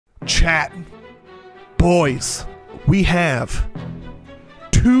Chat. Boys, we have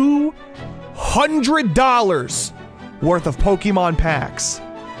 $200 worth of Pokemon packs.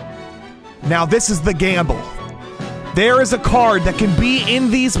 Now this is the gamble. There is a card that can be in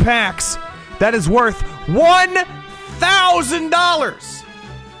these packs that is worth $1,000.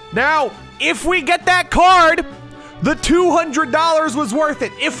 Now, if we get that card, the $200 was worth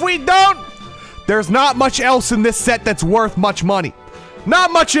it. If we don't, there's not much else in this set that's worth much money.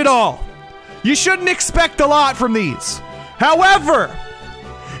 Not much at all. You shouldn't expect a lot from these. However,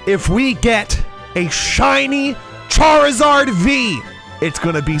 if we get a shiny Charizard V, it's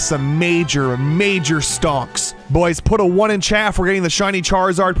gonna be some major stonks. Boys, put a 1 in chat if we're getting the shiny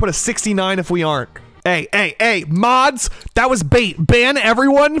Charizard. Put a 69 if we aren't. Hey, mods, that was bait. Ban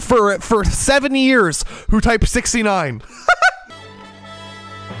everyone for 7 years who typed 69.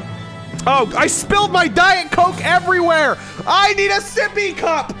 Oh, I spilled my Diet Coke everywhere. I need a sippy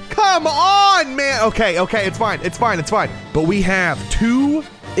cup. Come on, man. Okay, it's fine. But we have 2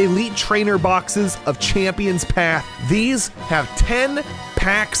 Elite Trainer boxes of Champions Path. These have 10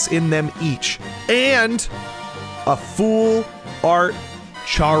 packs in them each. And a full art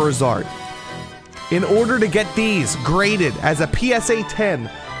Charizard. In order to get these graded as a PSA 10,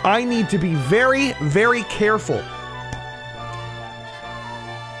 I need to be very, very careful.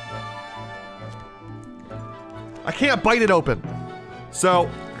 I can't bite it open. So,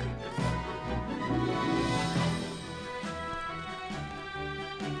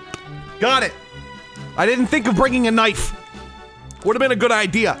 got it. I didn't think of bringing a knife. Would have been a good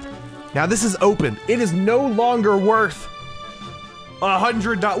idea. Now this is open. It is no longer worth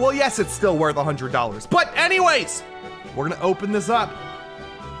 $100. Well, yes, it's still worth $100. But anyways, we're gonna open this up.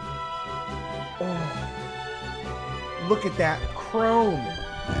 Oh, look at that chrome.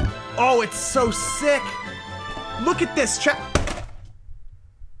 Oh, it's so sick. Look at this, chat.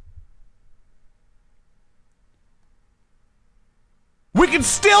 We can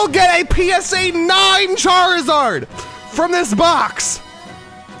still get a PSA 9 Charizard from this box.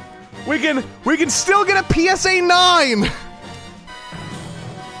 We can still get a PSA 9.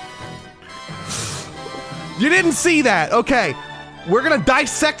 You didn't see that. Okay. We're gonna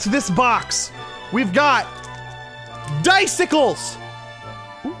dissect this box. We've got Dicicles.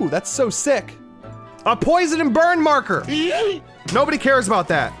 Ooh, that's so sick. A poison and burn marker. Nobody cares about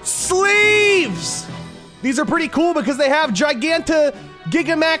that. Sleeves. These are pretty cool because they have Gigantamax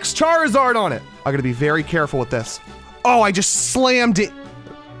Charizard on it. I gotta be very careful with this. Oh, I just slammed it.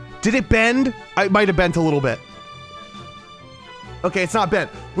 Did it bend? I might have bent a little bit. Okay, it's not bent.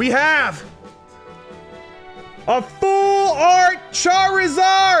 We have a full art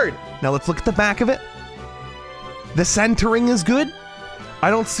Charizard. Now let's look at the back of it. The centering is good. I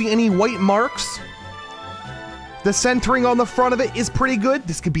don't see any white marks. The centering on the front of it is pretty good.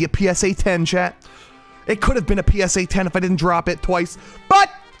 This could be a PSA 10, chat. It could have been a PSA 10 if I didn't drop it twice.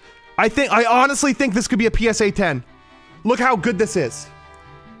 But I honestly think this could be a PSA 10. Look how good this is.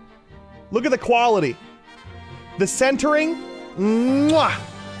 Look at the quality. The centering. Mwah.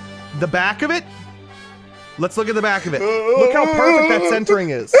 The back of it. Let's look at the back of it. Look how perfect that centering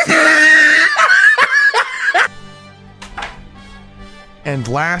is. And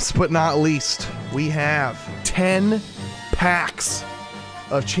last but not least, we have 10 packs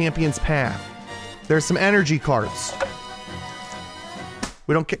of Champions Path. There's some energy cards.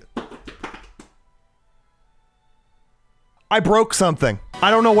 We don't care. I broke something. I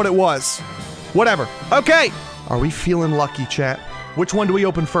don't know what it was. Whatever. Okay. Are we feeling lucky, chat? Which one do we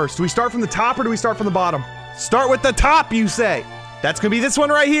open first? Do we start from the top or do we start from the bottom? Start with the top, you say. That's gonna be this one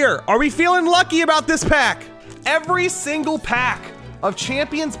right here. Are we feeling lucky about this pack? Every single pack of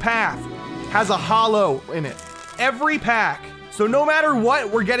Champions Path has a holo in it. Every pack. So no matter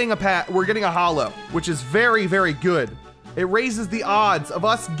what, we're getting a holo, which is very, very good. It raises the odds of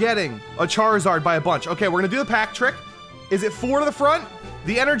us getting a Charizard by a bunch. Okay, we're gonna do the pack trick. Is it 4 to the front?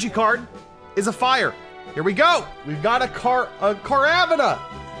 The energy card is a fire. Here we go. We've got a Caravana,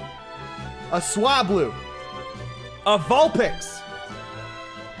 a Swablu, a Vulpix,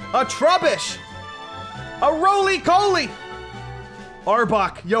 a Trubbish, a Roly-Coly,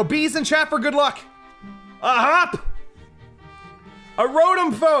 Arbok. Yo, bees in chat for good luck. A Hop, a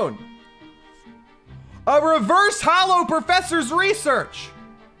Rotom Phone, a Reverse Holo Professor's Research,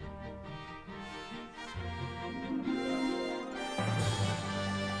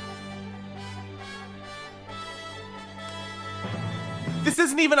 this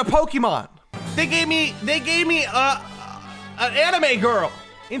isn't even a Pokemon. They gave me an anime girl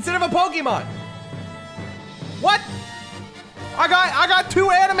instead of a Pokemon. What? I got 2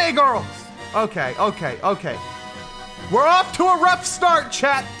 anime girls. Okay. We're off to a rough start,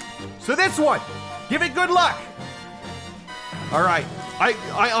 chat. So this one, give it good luck. All right,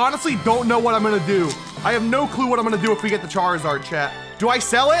 I honestly don't know what I'm gonna do. I have no clue what I'm gonna do if we get the Charizard, chat. Do I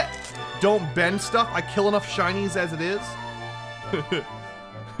sell it? Don't bend stuff. I kill enough shinies as it is.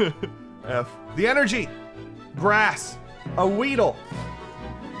 F. The energy. Grass. A Weedle.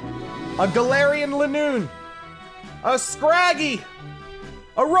 A Galarian Lanoon. A Scraggy.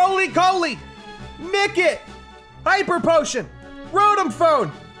 A Roly-Coly. Nickit. Hyper Potion. Rotom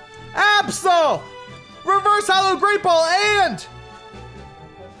Phone. Absol. Reverse Hollow Great Ball and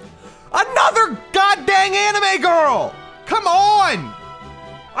another goddamn anime girl. Come on.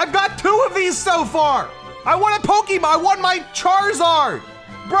 I've got 2 of these so far. I want a Pokemon. I want my Charizard.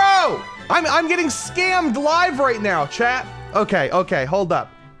 Bro, I'm getting scammed live right now, chat. Okay, hold up.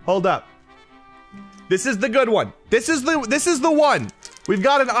 This is the good one. This is the one. We've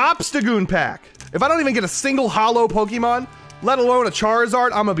got an Obstagoon pack. If I don't even get a single holo Pokemon, let alone a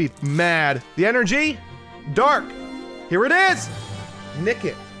Charizard, I'm gonna be mad. The energy, dark. Here it is.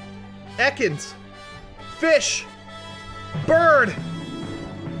 Nickit, Ekans, Fish, Bird,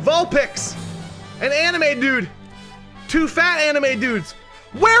 Vulpix, an anime dude, 2 fat anime dudes.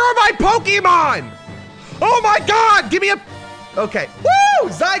 Where are my Pokemon? Oh my God, give me a, okay. Woo,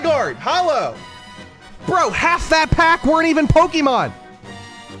 Zygarde, holo. Bro, half that pack weren't even Pokemon.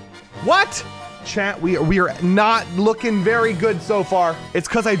 What? Chat, we are not looking very good so far. It's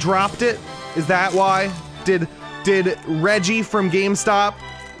because I dropped it. Is that why? Did Reggie from GameStop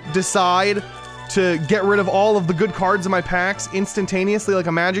decide to get rid of all of the good cards in my packs instantaneously like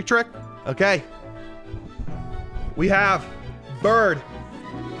a magic trick? Okay. We have Bird,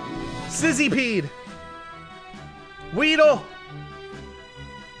 Sizzipede, Weedle.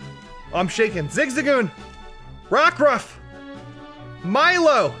 I'm shaking. Zigzagoon, Rockruff,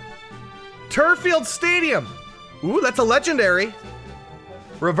 Milo, Turffield Stadium. Ooh, that's a legendary.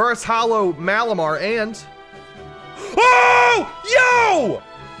 Reverse Hollow Malamar and oh, yo!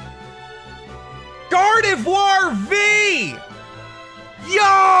 Gardevoir V!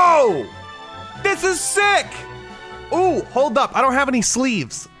 Yo! This is sick! Ooh, hold up, I don't have any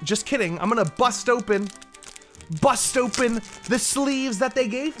sleeves. Just kidding, I'm gonna bust open the sleeves that they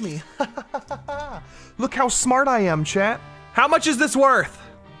gave me. Look how smart I am, chat. How much is this worth?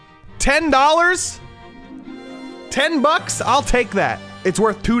 $10? 10 bucks? I'll take that. It's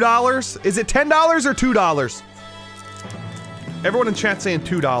worth $2? Is it $10 or $2? Everyone in chat saying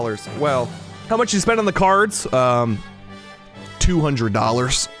 $2. Well, how much you spend on the cards?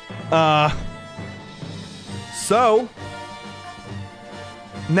 $200. So,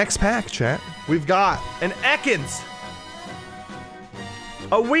 next pack, chat. We've got an Ekans,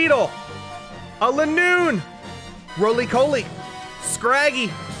 a Weedle, a Lanoon, Roly-Coly, Scraggy,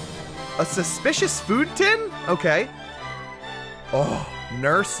 a Suspicious Food Tin? Okay. Oh,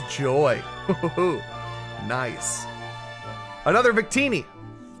 Nurse Joy. Nice. Another Victini,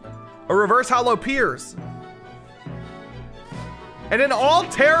 a Reverse Hollow Piers, and an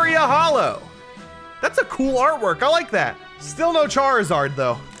Altaria Hollow. That's a cool artwork, I like that. Still no Charizard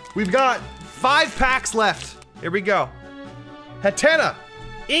though. We've got 5 packs left. Here we go. Hatena,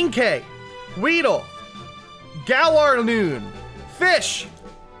 Inkay, Weedle, Galarnoon, Fish,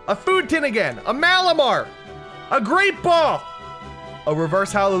 a Food Tin again, a Malamar, a Great Ball, a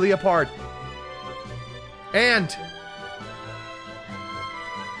Reverse Hollow Leopard, and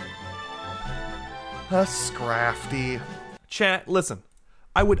a Scrafty. Chat, listen.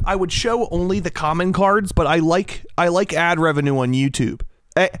 I would show only the common cards, but I like ad revenue on YouTube.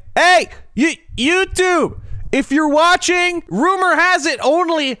 Hey, YouTube! If you're watching, rumor has it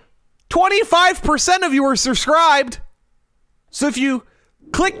only 25% of you are subscribed. So if you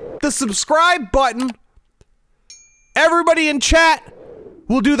click the subscribe button, everybody in chat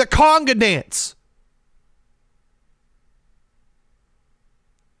will do the conga dance.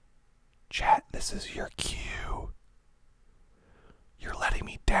 Chat, this is your cue. You're letting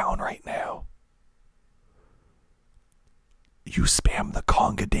me down right now. You spam the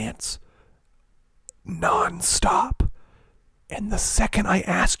conga dance non-stop. And the second I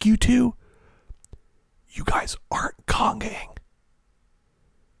ask you to, you guys aren't congaing.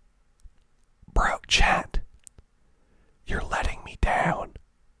 Bro, chat, you're letting me down.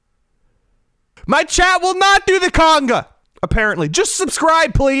 My chat will not do the conga, apparently. Just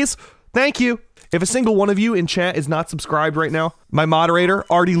subscribe, please. Thank you. If a single one of you in chat is not subscribed right now, my moderator,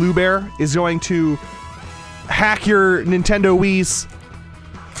 Artie Lubear, is going to hack your Nintendo Wii's.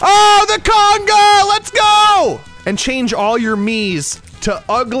 Oh, the conga! Let's go! And change all your Miis to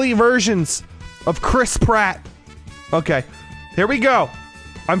ugly versions of Chris Pratt. Okay, here we go.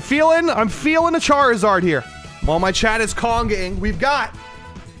 I'm feeling a Charizard here. While my chat is congaing, we've got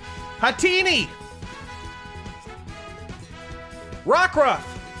Hatini. Rockruff.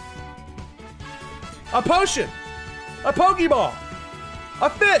 A potion. A Pokeball. A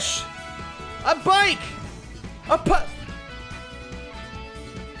fish. A bike. A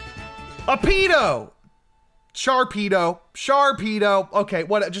pedo. Sharpedo. Okay,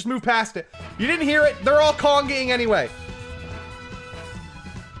 what? Just move past it. You didn't hear it. They're all Konging anyway.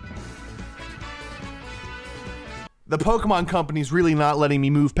 The Pokemon Company's really not letting me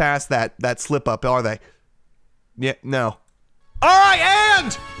move past that slip up, are they? Yeah, no. All right,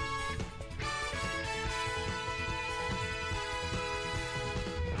 and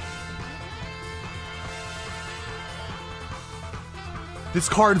this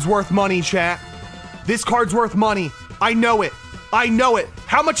card's worth money, chat. This card's worth money. I know it. I know it.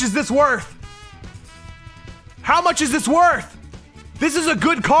 How much is this worth? How much is this worth? This is a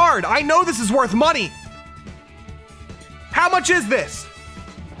good card. I know this is worth money. How much is this?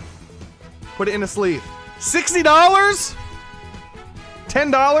 Put it in a sleeve. $60?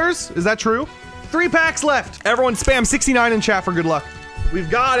 $10? Is that true? 3 packs left. Everyone spam 69 in chat for good luck. We've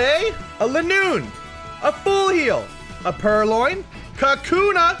got a Lanoon, a Full Heal, a Purloin,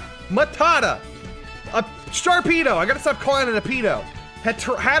 Kakuna Matata, a Sharpedo. I gotta stop calling it a pedo.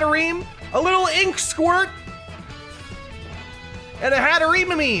 Hatterene, a little ink squirt, and a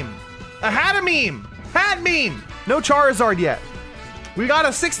Hatterene. A Hatterene. Hat meme. No Charizard yet. We got a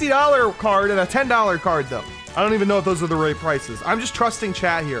 $60 card and a $10 card though. I don't even know if those are the right prices. I'm just trusting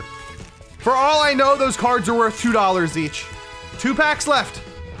chat here. For all I know, those cards are worth $2 each. 2 packs left.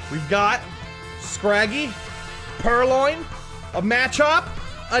 We've got Scraggy, Purloin, a Machop,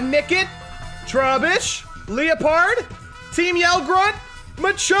 a Nickit, Trubbish, Leopard, Team Yellgrunt,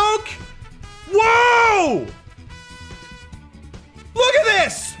 Machoke. Whoa! Look at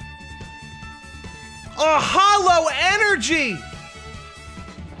this! A Hollow Energy!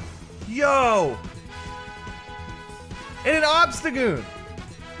 Yo! And an Obstagoon.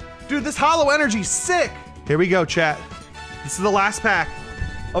 Dude, this Hollow Energy's sick. Here we go, chat. This is the last pack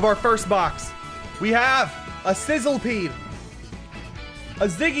of our first box. We have a Sizzlepede, a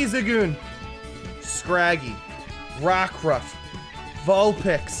Ziggy-Zagoon, Scraggy, Rockruff,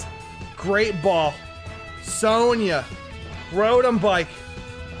 Vulpix, Great Ball, Sonya, Rotom Bike,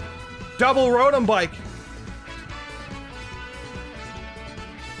 Double Rotom Bike,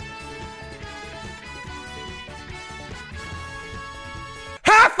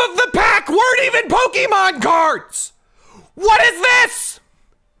 half of the pack weren't even Pokemon cards! What is this?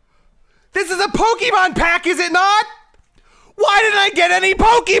 This is a Pokemon pack, is it not? Why didn't I get any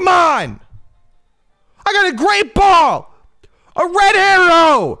Pokemon? I got a Great Ball, a Red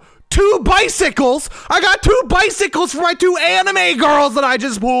Arrow, 2 bicycles. I got 2 bicycles for my 2 anime girls that I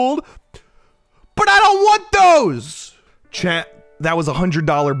just pulled. But I don't want those. Chat, that was a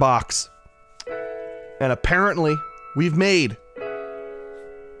 $100 box. And apparently, we've made.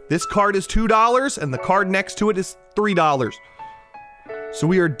 This card is $2 and the card next to it is $3. So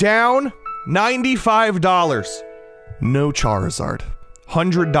we are down $95. No Charizard.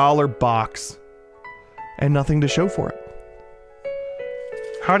 $100 box. And nothing to show for it.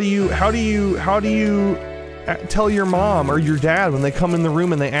 How do you tell your mom or your dad when they come in the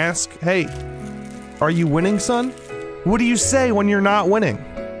room and they ask, "Hey, are you winning, son?" What do you say when you're not winning?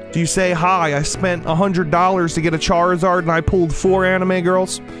 Do you say, "Hi, I spent $100 to get a Charizard and I pulled 4 anime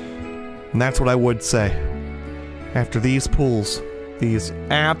girls"? And that's what I would say. After these pulls, these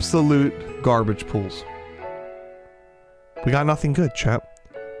absolute garbage pulls. We got nothing good, chap.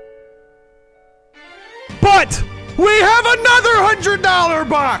 But we have another $100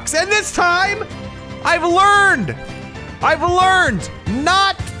 box, and this time I've learned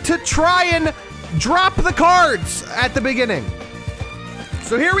not to try and drop the cards at the beginning.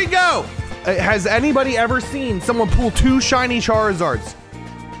 So here we go. Has anybody ever seen someone pull 2 shiny Charizards?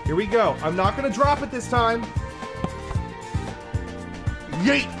 Here we go. I'm not gonna drop it this time.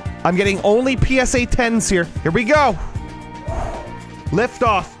 Yeet! I'm getting only PSA 10s here. Here we go. Lift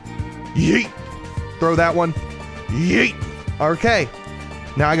off. Yeet! Throw that one. Yeet! Okay.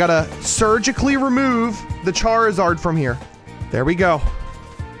 Now I gotta surgically remove the Charizard from here. There we go.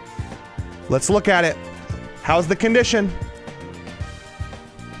 Let's look at it. How's the condition?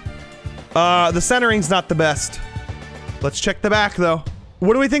 The centering's not the best. Let's check the back though.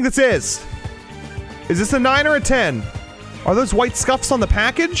 What do we think this is? Is this a 9 or a 10? Are those white scuffs on the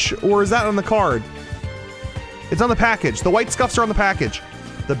package, or is that on the card? It's on the package. The white scuffs are on the package.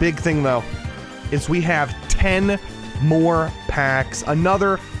 The big thing though is we have 10 more packs.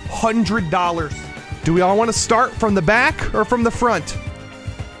 Another $100. Do we all want to start from the back or from the front?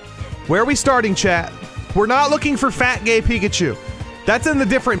 Where are we starting, chat? We're not looking for fat gay Pikachu. That's in the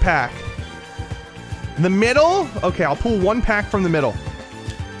different pack. The middle? Okay, I'll pull one pack from the middle.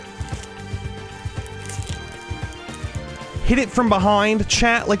 Hit it from behind.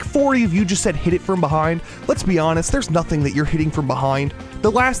 Chat, like 40 of you just said hit it from behind. Let's be honest, there's nothing that you're hitting from behind.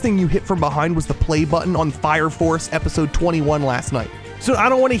 The last thing you hit from behind was the play button on Fire Force episode 21 last night. So I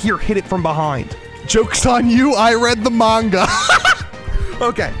don't want to hear hit it from behind. Joke's on you, I read the manga.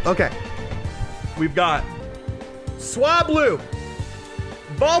 Okay, okay. We've got Swablu,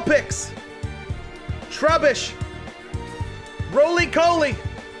 Vulpix, Trubbish, Roly-Coly,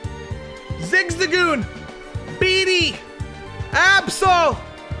 Zigzagoon, Beatty, Absol,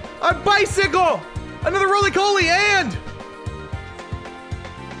 a Bicycle, another Roly-Coly, and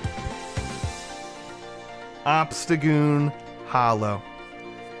Obstagoon Hollow.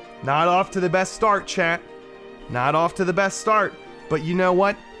 Not off to the best start, chat. Not off to the best start. But you know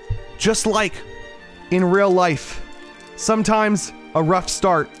what? Just like in real life, sometimes a rough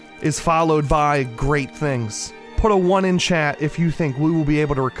start is followed by great things. Put a 1 in chat if you think we will be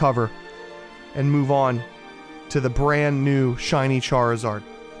able to recover and move on to the brand new shiny Charizard.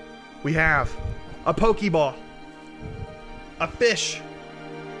 We have a Pokeball, a fish,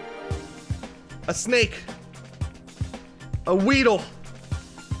 a snake, a Weedle,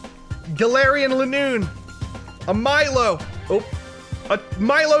 Galarian Lanoon, a Milo, a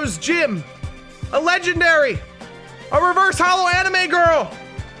Milo's Gym, a Legendary, a Reverse Hollow Anime Girl.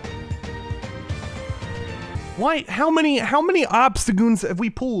 Why? How many Obstagoons have we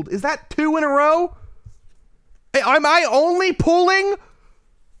pulled? Is that 2 in a row? Am I only pulling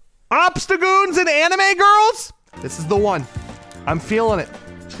Obstagoons and Anime Girls? This is the one. I'm feeling it.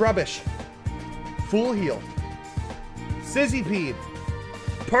 Trubbish, Full Heal, Sizzipede,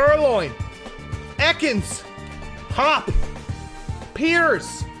 Purloin, Ekans, Hop,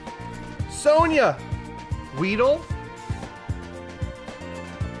 Piers, Sonia, Weedle,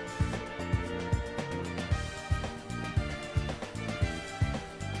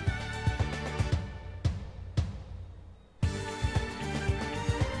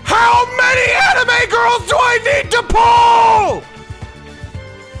 how many Anime Girls do I need to pull?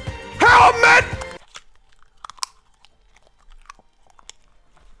 How many?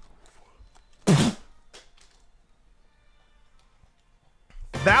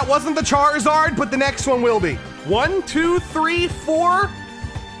 That wasn't the Charizard, but the next one will be. 1, 2, 3, 4.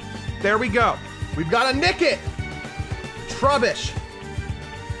 There we go. We've got a Nickit, Trubbish,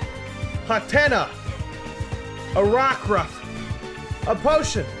 Hatena, a Rockruff, a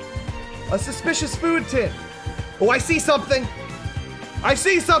Potion, a Suspicious Food Tin. Oh, I see something. I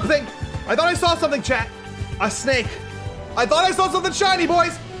see something. I thought I saw something, chat. A snake. I thought I saw something shiny,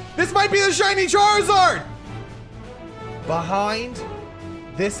 boys. This might be the shiny Charizard. Behind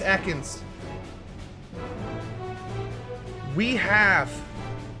this Ekans, we have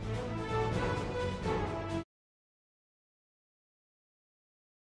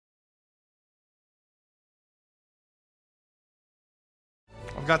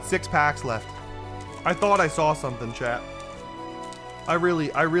I've got 6 packs left. I thought I saw something, chat. I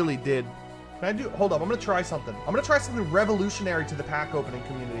really did. Can I do, hold up, I'm gonna try something. I'm gonna try something revolutionary to the pack opening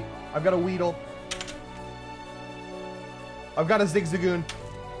community. I've got a Weedle. I've got a Zigzagoon.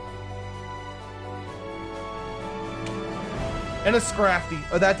 And a Scrafty.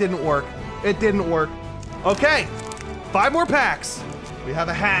 Oh, that didn't work. It didn't work. Okay, 5 more packs. We have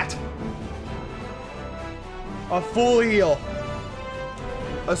a hat, a Full Heal,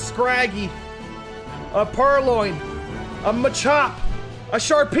 a Scraggy, a Purloin, a Machop, a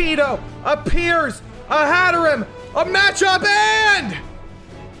Sharpedo, a Piers, a Hatterene, a Matchup, and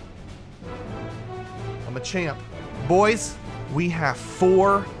I'm a champ. Boys, we have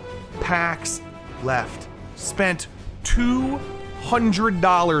 4 packs left. Spent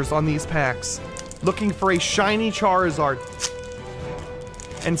 $200 on these packs, looking for a shiny Charizard.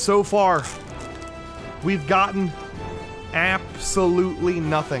 And so far, we've gotten absolutely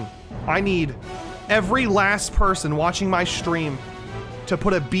nothing. I need every last person watching my stream to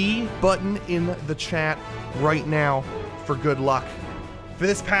put a B button in the chat right now for good luck. For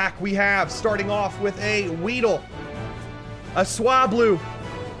this pack, we have, starting off with a Weedle, a Swablu,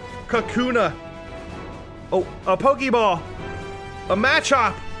 Kakuna, oh, a Pokeball, a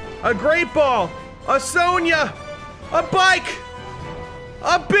Machop, a Great Ball, a Sonia, a Bike,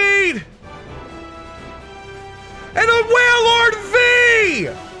 a Bead, and a Wailord V!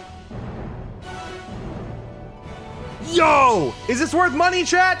 Yo! Is this worth money,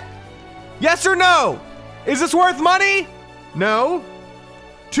 chat? Yes or no? Is this worth money? No?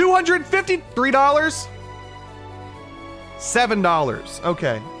 $253? $7.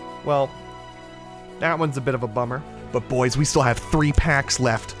 Okay. Well, that one's a bit of a bummer. But boys, we still have 3 packs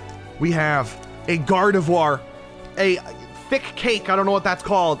left. We have a Gardevoir, a thick cake, I don't know what that's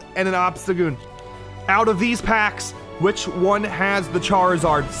called, and an Obstagoon. Out of these packs, which one has the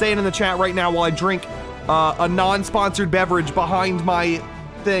Charizard? Say it in the chat right now while I drink a non-sponsored beverage behind my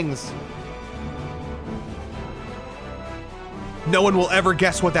things. No one will ever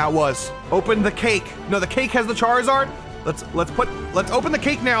guess what that was. Open the cake. No, the cake has the Charizard. Let's open the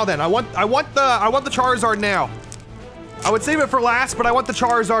cake now then. I want the Charizard now. I would save it for last, but I want the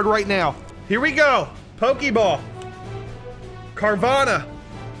Charizard right now. Here we go. Pokeball. Carvana.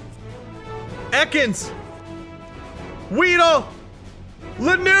 Ekans. Weedle.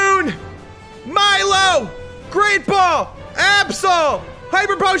 Lanoon. Milo. Great Ball. Absol.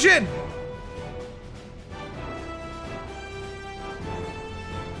 Hyper Potion.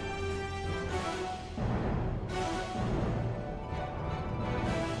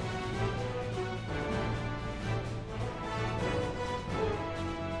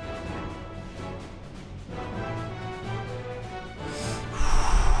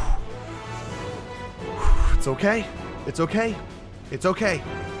 It's okay. It's okay. It's okay.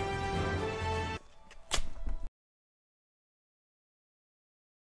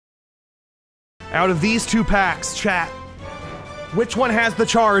 Out of these 2 packs, chat, which one has the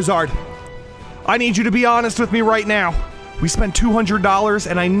Charizard? I need you to be honest with me right now. We spent $200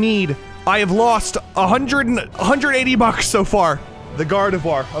 and I have lost 180 bucks so far. The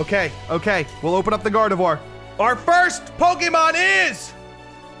Gardevoir. Okay, okay. We'll open up the Gardevoir. Our first Pokemon is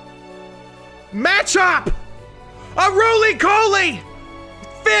Machop! A Roly-Coly!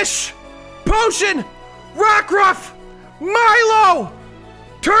 Fish! Potion! Rockruff! Milo!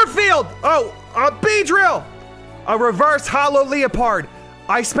 Turffield! Oh, a Beedrill! A reverse Holo Leopard.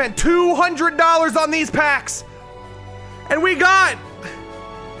 I spent $200 on these packs. And we got...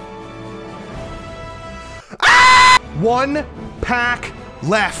 1 pack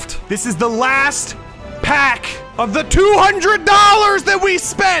left. This is the last pack of the $200 that we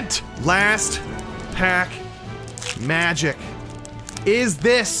spent. Last pack magic. Is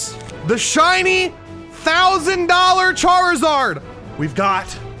this the shiny $1,000 Charizard? We've got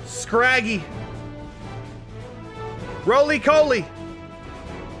Scraggy, Roly-Coly,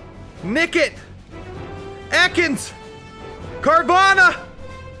 Nickit, Ekans, Carvana,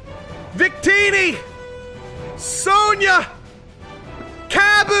 Victini, Sonia,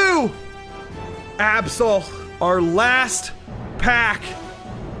 Kabu, Absol. Our last pack.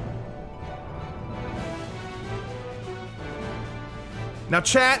 Now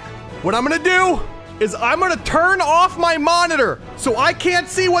chat, what I'm gonna do is I'm gonna turn off my monitor so I can't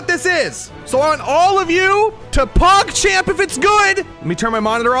see what this is. So I want all of you to PogChamp if it's good. Let me turn my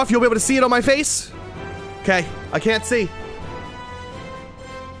monitor off. You'll be able to see it on my face. Okay, I can't see.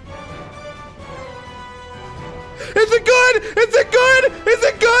 Is it good? Is it good? Is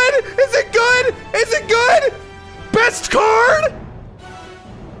it good? Is it good? Is it good? Best card?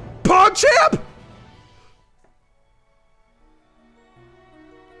 PogChamp?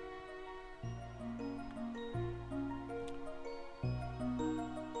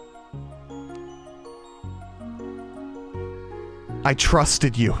 I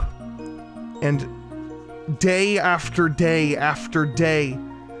trusted you. And day after day after day,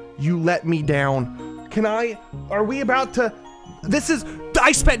 you let me down. Are we about to,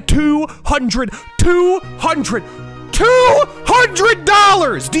 I spent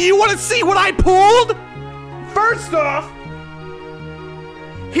 $200. Do you want to see what I pulled? First off,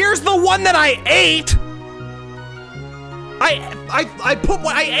 here's the one that I ate.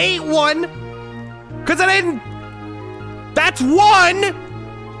 I ate one, because I didn't, that's one.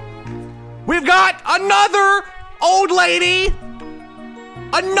 We've got another old lady,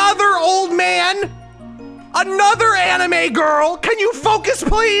 another old man, another anime girl. Can you focus,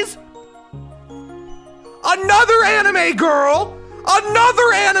 please? Another anime girl,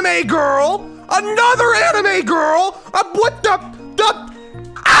 another anime girl, another anime girl. What the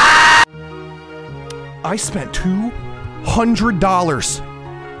ah! I spent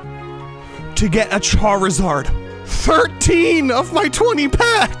 $200 to get a Charizard. 13 of my 20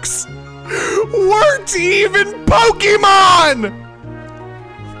 packs weren't even Pokemon!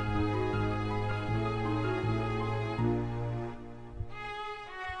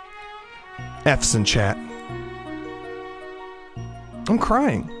 F's in chat. I'm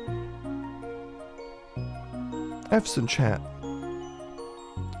crying. F's in chat.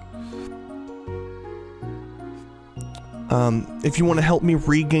 If you want to help me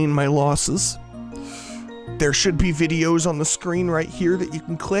regain my losses, there should be videos on the screen right here that you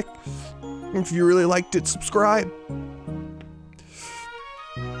can click. If you really liked it, subscribe.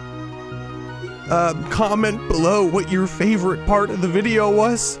 comment below what your favorite part of the video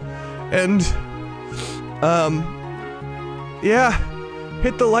was. And, yeah,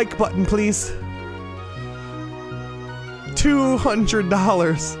 hit the like button, please.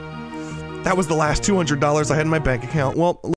 $200. That was the last $200 I had in my bank account. Well,